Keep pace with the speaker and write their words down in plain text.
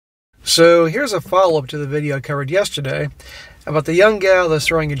So here's a follow-up to the video I covered yesterday about the young gal that's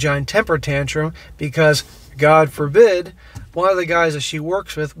throwing a giant temper tantrum because, God forbid, one of the guys that she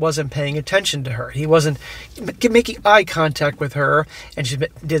works with wasn't paying attention to her. He wasn't making eye contact with her, and she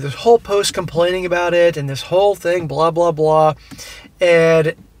did this whole post complaining about it and this whole thing, blah, blah, blah.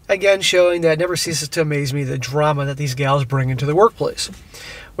 And again, showing that it never ceases to amaze me the drama that these gals bring into the workplace,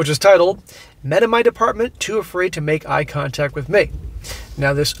 which is titled, "Men in my department too afraid to make eye contact with me."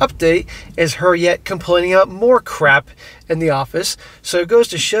 Now this update is her yet complaining about more crap in the office, so it goes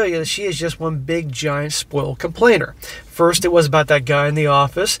to show you that she is just one big giant spoiled complainer. First it was about that guy in the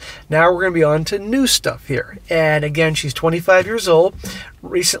office, now we're going to be on to new stuff here. And again, she's 25 years old,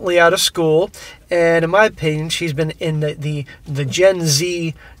 recently out of school, and in my opinion she's been in the Gen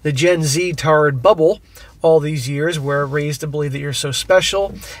Z tard bubble all these years, where raised to believe that you're so special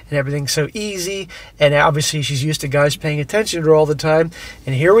and everything's so easy, and obviously she's used to guys paying attention to her all the time,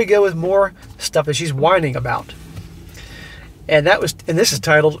 and here we go with more stuff that she's whining about. And this is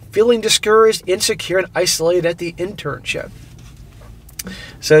titled, "Feeling Discouraged, Insecure, and Isolated at the Internship." It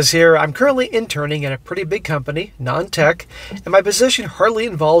says here, "I'm currently interning at a pretty big company, non-tech, and my position hardly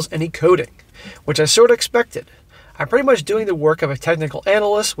involves any coding, which I sort of expected. I'm pretty much doing the work of a technical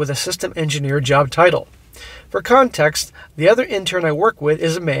analyst with a system engineer job title. For context, the other intern I work with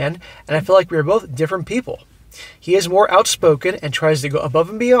is a man, and I feel like we are both different people. He is more outspoken and tries to go above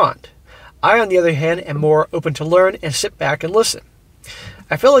and beyond. I, on the other hand, am more open to learn and sit back and listen.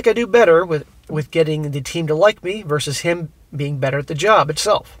 I feel like I do better with getting the team to like me versus him being better at the job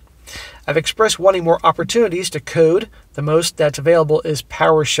itself. I've expressed wanting more opportunities to code. The most that's available is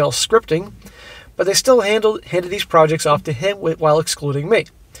PowerShell scripting, but they still handed these projects off to him while excluding me.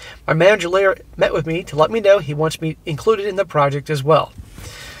 My manager later met with me to let me know he wants me included in the project as well."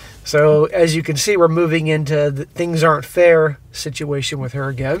 So as you can see, we're moving into the things aren't fair situation with her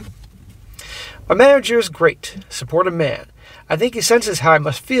again. "My manager is great, supportive man. I think he senses how I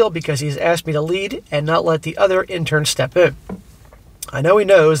must feel because he's asked me to lead and not let the other intern step in. I know he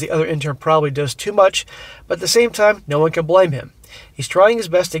knows the other intern probably does too much, but at the same time, no one can blame him. He's trying his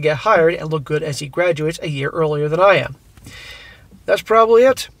best to get hired and look good as he graduates a year earlier than I am." That's probably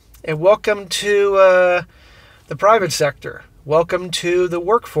it. And welcome to the private sector. Welcome to the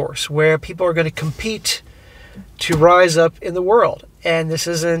workforce, where people are going to compete to rise up in the world. And this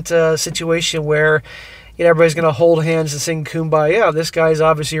isn't a situation where everybody's going to hold hands and sing Kumbaya. This guy's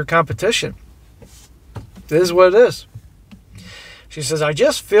obviously your competition. This is what it is. She says, "I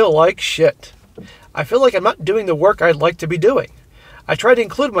just feel like shit. I feel like I'm not doing the work I'd like to be doing. I try to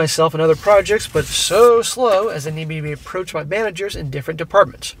include myself in other projects, but it's so slow as I need to be approached by managers in different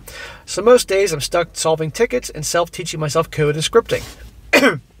departments. So most days I'm stuck solving tickets and self-teaching myself code and scripting.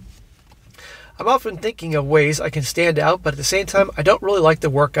 I'm often thinking of ways I can stand out, but at the same time, I don't really like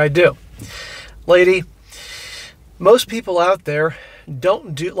the work I do." Lady, most people out there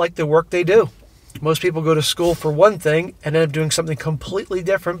don't like the work they do. Most people go to school for one thing and end up doing something completely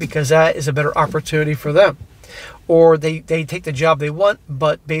different because that is a better opportunity for them. Or they take the job they want,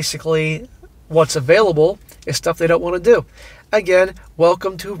 but basically what's available is stuff they don't want to do. Again,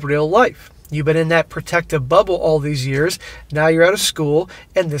 welcome to real life. You've been in that protective bubble all these years. Now you're out of school,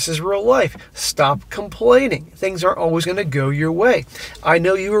 and this is real life. Stop complaining. Things aren't always going to go your way. I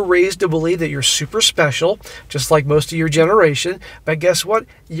know you were raised to believe that you're super special, just like most of your generation, but guess what?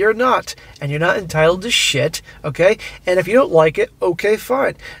 You're not, and you're not entitled to shit, okay? And if you don't like it, okay,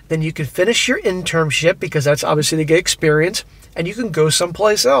 fine. Then you can finish your internship, because that's obviously to get experience, and you can go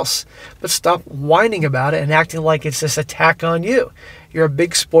someplace else. But stop whining about it and acting like it's this attack on you. You're a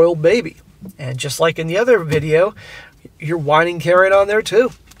big spoiled baby. And just like in the other video, you're whining carrying on there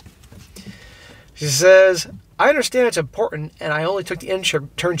too. She says, "I understand it's important, and I only took the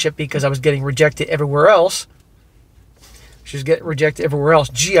internship because I was getting rejected everywhere else." She's getting rejected everywhere else.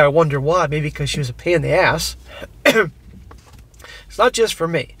 Gee, I wonder why. Maybe because she was a pain in the ass. "It's not just for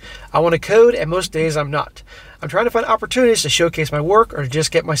me. I want to code, and most days I'm not. I'm trying to find opportunities to showcase my work or to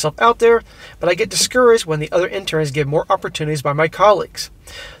just get myself out there, but I get discouraged when the other interns give more opportunities by my colleagues.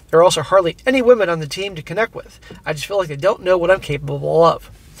 There are also hardly any women on the team to connect with. I just feel like they don't know what I'm capable of."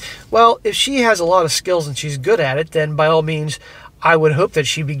 Well, if she has a lot of skills and she's good at it, then by all means, I would hope that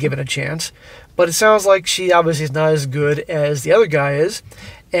she'd be given a chance. But it sounds like she obviously is not as good as the other guy is,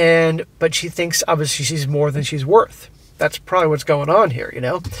 but she thinks obviously she's more than she's worth. That's probably what's going on here,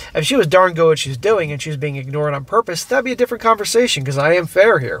 If she was darn good at what she's doing and she's being ignored on purpose, that'd be a different conversation, because I am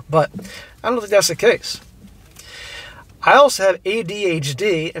fair here. But I don't think that's the case. "I also have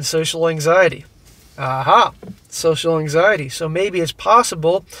ADHD and social anxiety." Aha, social anxiety. So maybe it's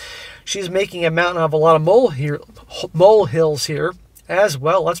possible she's making a mountain out of a lot of molehills here, as,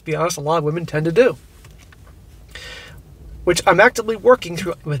 well, let's be honest, a lot of women tend to do. Which I'm actively working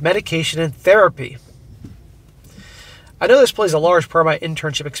through with medication and therapy. I know this plays a large part of my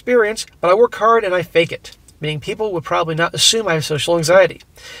internship experience, but I work hard and I fake it, meaning people would probably not assume I have social anxiety.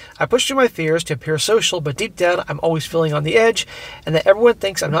 I push through my fears to appear social, but deep down I'm always feeling on the edge, and that everyone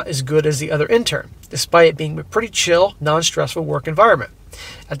thinks I'm not as good as the other intern, despite it being a pretty chill, non-stressful work environment.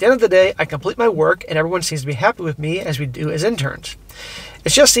 At the end of the day, I complete my work, and everyone seems to be happy with me as we do as interns. It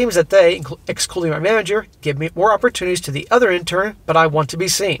just seems that they, excluding my manager, give me more opportunities to the other intern, but I want to be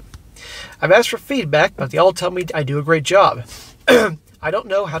seen. I've asked for feedback, but they all tell me I do a great job. I don't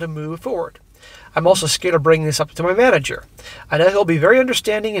know how to move forward. I'm also scared of bringing this up to my manager. I know he'll be very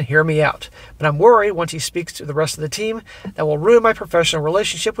understanding and hear me out, but I'm worried once he speaks to the rest of the team that will ruin my professional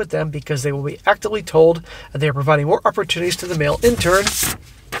relationship with them because they will be actively told that they are providing more opportunities to the male intern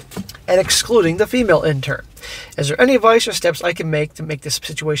and excluding the female intern. Is there any advice or steps I can make to make this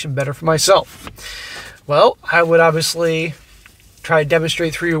situation better for myself? Well, I would obviously try to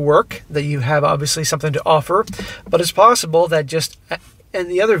demonstrate through your work that you have obviously something to offer, but it's possible that just in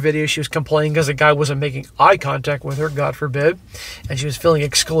the other video she was complaining because the guy wasn't making eye contact with her, God forbid, and she was feeling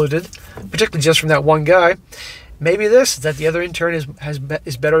excluded, particularly just from that one guy. Maybe this, that the other intern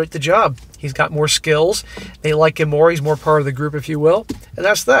is better at the job. He's got more skills. They like him more. He's more part of the group, if you will. And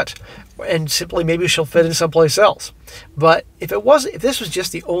that's that. And simply maybe she'll fit in someplace else. But if this was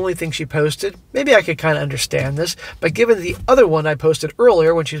just the only thing she posted, maybe I could kind of understand this. But given the other one I posted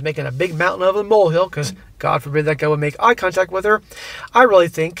earlier when she was making a big mountain of a molehill, because God forbid that guy would make eye contact with her, I really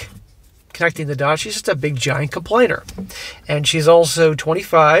think, connecting the dots, she's just a big giant complainer. And she's also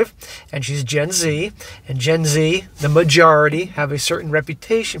 25, and she's Gen Z, and Gen Z, the majority, have a certain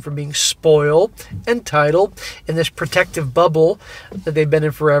reputation for being spoiled, entitled, in this protective bubble that they've been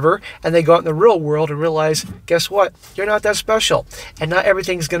in forever, and they go out in the real world and realize, guess what? You're not that special, and not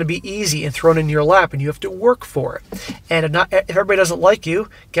everything's going to be easy and thrown in your lap, and you have to work for it. And if everybody doesn't like you,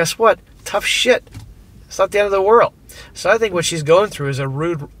 guess what? Tough shit. It's not the end of the world. So I think what she's going through is a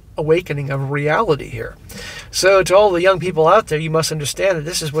rude awakening of reality here. So to all the young people out there, you must understand that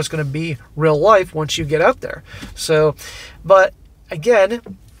this is what's going to be real life once you get out there. So, but again,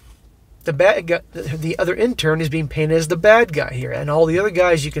 the other intern is being painted as the bad guy here, and all the other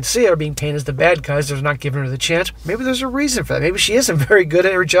guys you can see are being painted as the bad guys. They're not giving her the chance. Maybe there's a reason for that. Maybe she isn't very good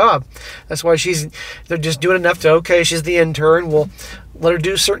at her job. That's why they're just doing enough to, okay, she's the intern, we'll let her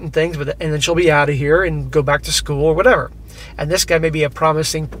do certain things, and then she'll be out of here and go back to school or whatever. And this guy may be a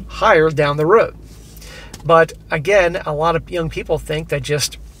promising hire down the road. But again, a lot of young people think that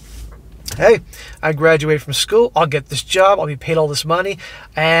just, hey, I graduated from school, I'll get this job, I'll be paid all this money,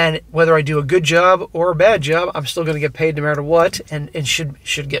 and whether I do a good job or a bad job, I'm still going to get paid no matter what, and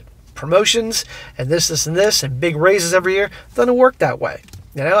should get promotions, and this, and big raises every year. It doesn't work that way.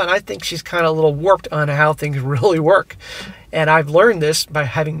 And I think she's kind of a little warped on how things really work. And I've learned this by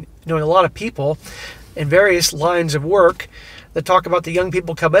knowing a lot of people in various lines of work that talk about the young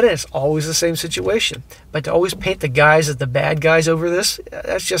people coming in. It's always the same situation. But to always paint the guys as the bad guys over this,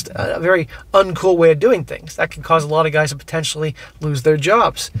 that's just a very uncool way of doing things. That can cause a lot of guys to potentially lose their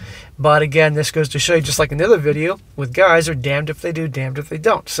jobs. But again, this goes to show you, just like in the other video, with guys are damned if they do, damned if they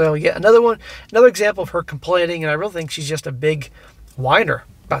don't. So yeah, another example of her complaining, and I really think she's just a big whiner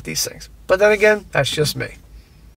about these things. But then again, that's just me.